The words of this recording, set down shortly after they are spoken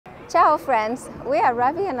Ciao friends, we are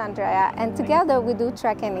Ravi and Andrea, and together we do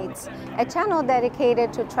Trek and Eats, a channel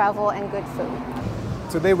dedicated to travel and good food.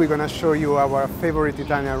 Today we're going to show you our favorite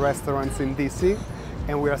Italian restaurants in DC,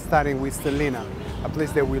 and we are starting with Stellina, a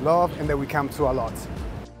place that we love and that we come to a lot.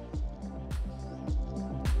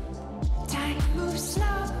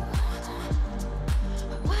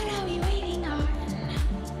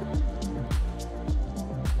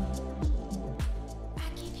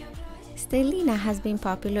 Stellina has been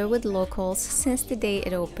popular with locals since the day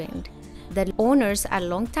it opened. The owners are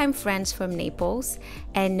longtime friends from Naples,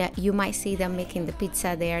 and you might see them making the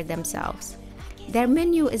pizza there themselves. Their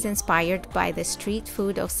menu is inspired by the street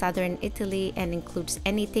food of southern Italy and includes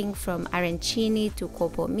anything from arancini to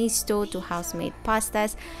copo misto to house-made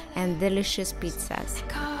pastas and delicious pizzas.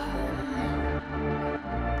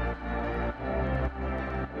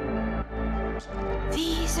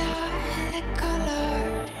 These are the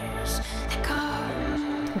colors.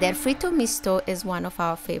 Their fritto misto is one of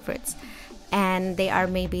our favorites, and they are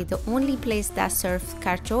maybe the only place that serves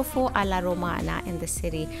carciofo alla romana in the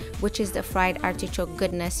city, which is the fried artichoke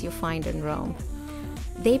goodness you find in Rome.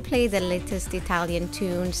 They play the latest Italian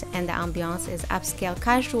tunes, and the ambiance is upscale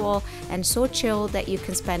casual and so chill that you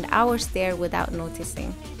can spend hours there without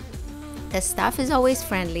noticing. The staff is always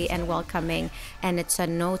friendly and welcoming, and it's a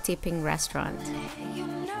no-tipping restaurant.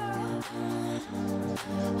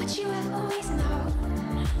 What you have always known.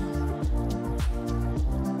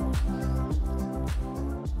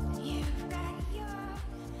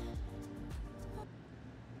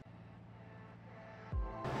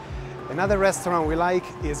 Another restaurant we like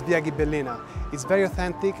is Via Ghibellina. It's very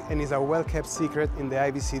authentic and is a well-kept secret in the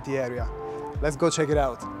Ivy City area. Let's go check it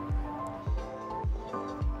out.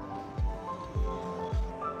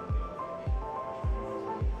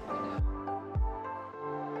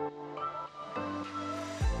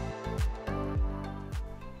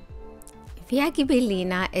 Via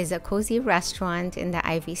Ghibellina is a cozy restaurant in the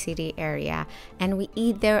Ivy City area, and we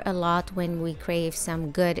eat there a lot when we crave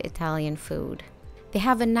some good Italian food. They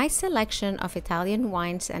have a nice selection of Italian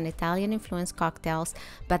wines and Italian-influenced cocktails,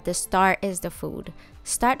 but the star is the food.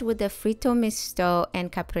 Start with the fritto misto and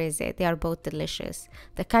caprese. They are both delicious.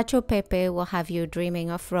 The cacio e pepe will have you dreaming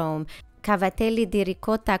of Rome. Cavatelli di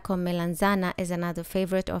ricotta con melanzana is another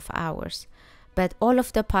favorite of ours. But all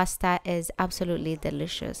of the pasta is absolutely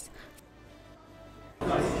delicious.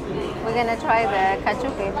 We're going to try the cacio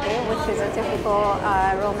e pepe, which is a typical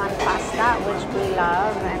Roman pasta, which we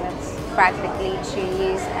love, and it's practically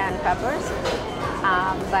cheese and peppers,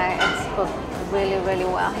 but it's cooked really, really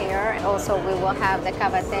well here. Also, we will have the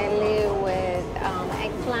cavatelli with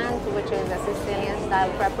eggplant, which is a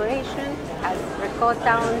Sicilian-style preparation. It has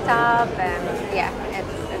ricotta on top, and yeah,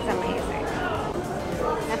 it's amazing.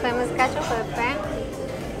 The famous cacio e pepe.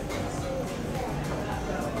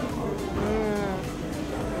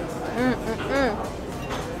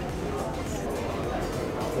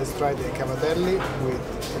 Let's try the cavatelli with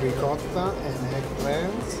ricotta and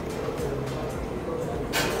eggplant.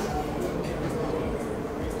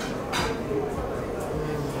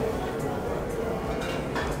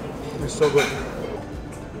 It's so good.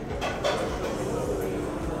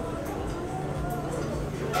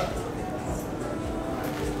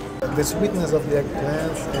 The sweetness of the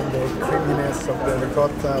eggplants and the creaminess of the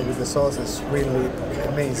ricotta with the sauce is really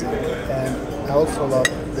amazing, and I also love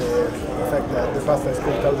the fact that the pasta is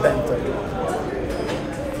cooked al dente.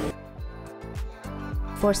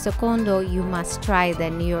 For secondo, you must try the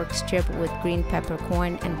New York strip with green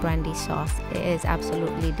peppercorn and brandy sauce. It is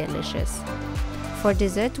absolutely delicious. For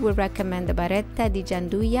dessert, we recommend the barretta di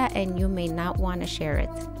gianduja, and you may not want to share it.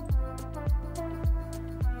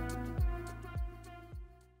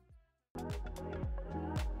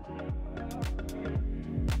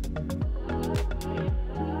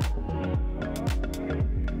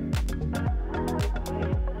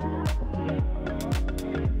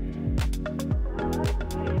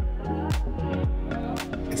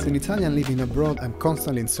 As an Italian living abroad, I'm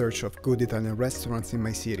constantly in search of good Italian restaurants in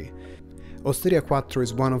my city. Osteria Quattro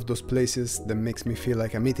is one of those places that makes me feel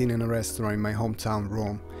like I'm eating in a restaurant in my hometown,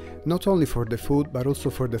 Rome, not only for the food but also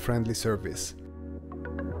for the friendly service.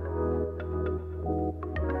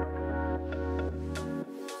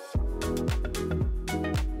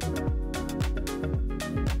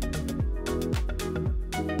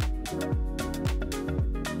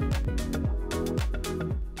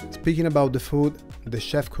 Speaking about the food, the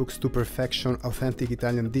chef cooks to perfection authentic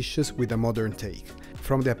Italian dishes with a modern take.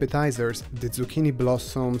 From the appetizers, the zucchini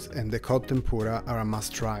blossoms and the cod tempura are a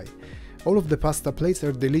must-try. All of the pasta plates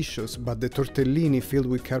are delicious, but the tortellini filled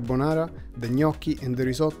with carbonara, the gnocchi and the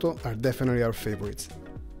risotto are definitely our favorites.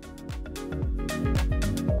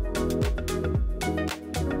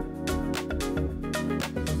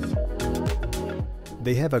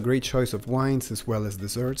 They have a great choice of wines as well as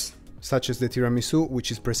desserts, such as the tiramisu, which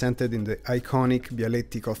is presented in the iconic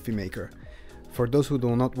Bialetti coffee maker. For those who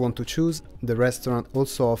do not want to choose, the restaurant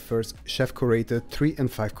also offers chef-curated 3- and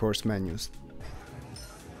 5-course menus.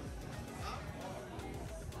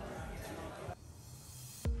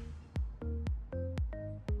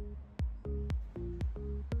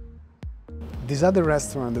 This other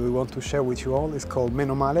restaurant that we want to share with you all is called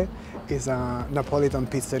Meno Male. It's a Napolitan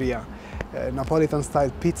pizzeria. Napolitan-style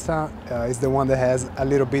pizza is the one that has a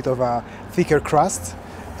little bit of a thicker crust,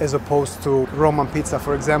 as opposed to Roman pizza,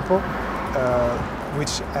 for example,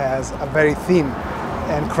 which has a very thin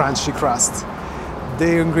and crunchy crust.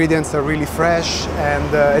 The ingredients are really fresh,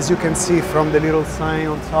 and as you can see from the little sign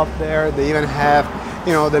on top there, they even have,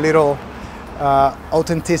 you know, the little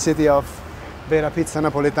authenticity of Vera Pizza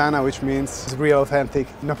Napoletana, which means real authentic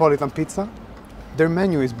Napolitan pizza. Their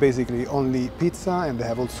menu is basically only pizza, and they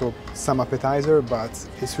have also some appetizer, but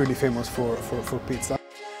it's really famous for pizza.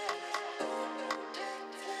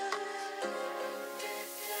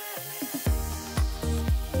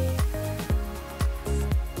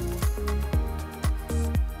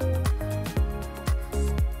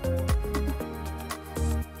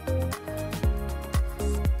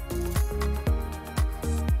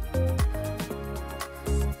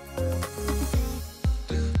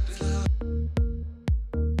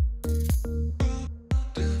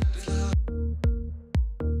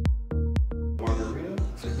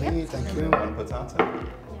 Thank you. One patata.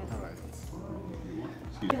 All right.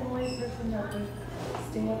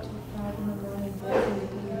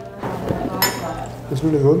 It's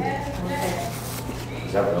really good.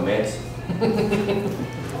 Is that romance?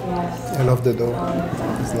 I love the dough.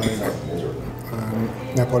 It's like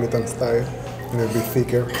Napolitan style, a little bit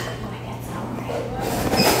thicker.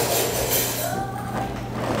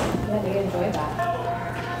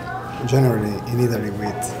 Generally, in Italy, we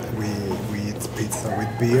eat pizza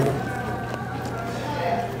with beer,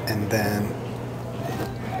 and then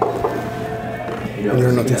when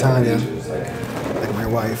you're not Italian, like my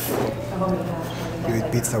wife, you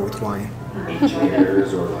eat pizza with wine.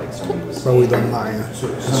 But we don't mind.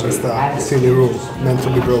 It's just a silly rule, meant to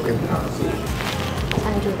be broken.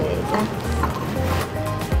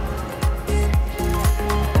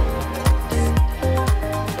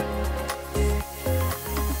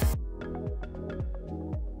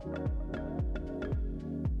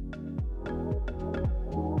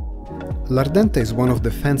 L'Ardente is one of the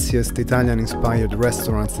fanciest Italian-inspired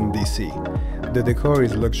restaurants in DC. The decor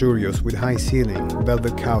is luxurious with high ceiling,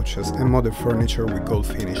 velvet couches and modern furniture with gold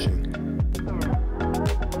finishing.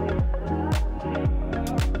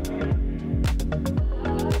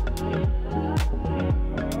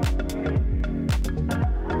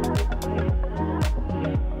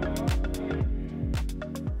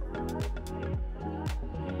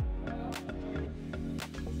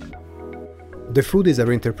 The food is a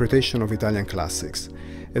reinterpretation of Italian classics.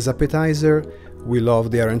 As appetizer, we love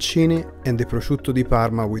the arancini and the prosciutto di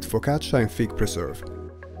Parma with focaccia and fig preserve.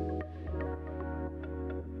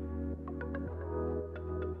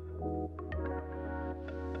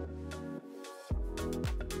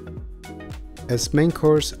 As main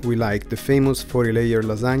course, we like the famous 40-layer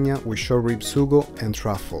lasagna with short rib sugo and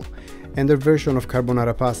truffle, and their version of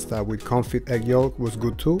carbonara pasta with confit egg yolk was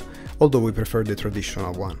good too, although we prefer the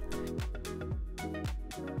traditional one.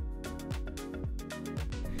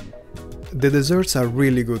 The desserts are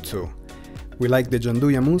really good too. We like the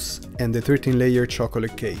gianduja mousse and the 13-layer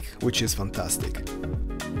chocolate cake, which is fantastic.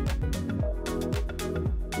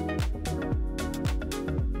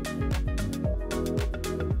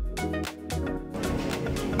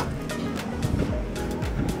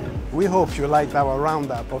 We hope you liked our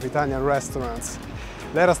roundup of Italian restaurants.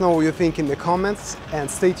 Let us know what you think in the comments and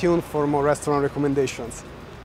stay tuned for more restaurant recommendations.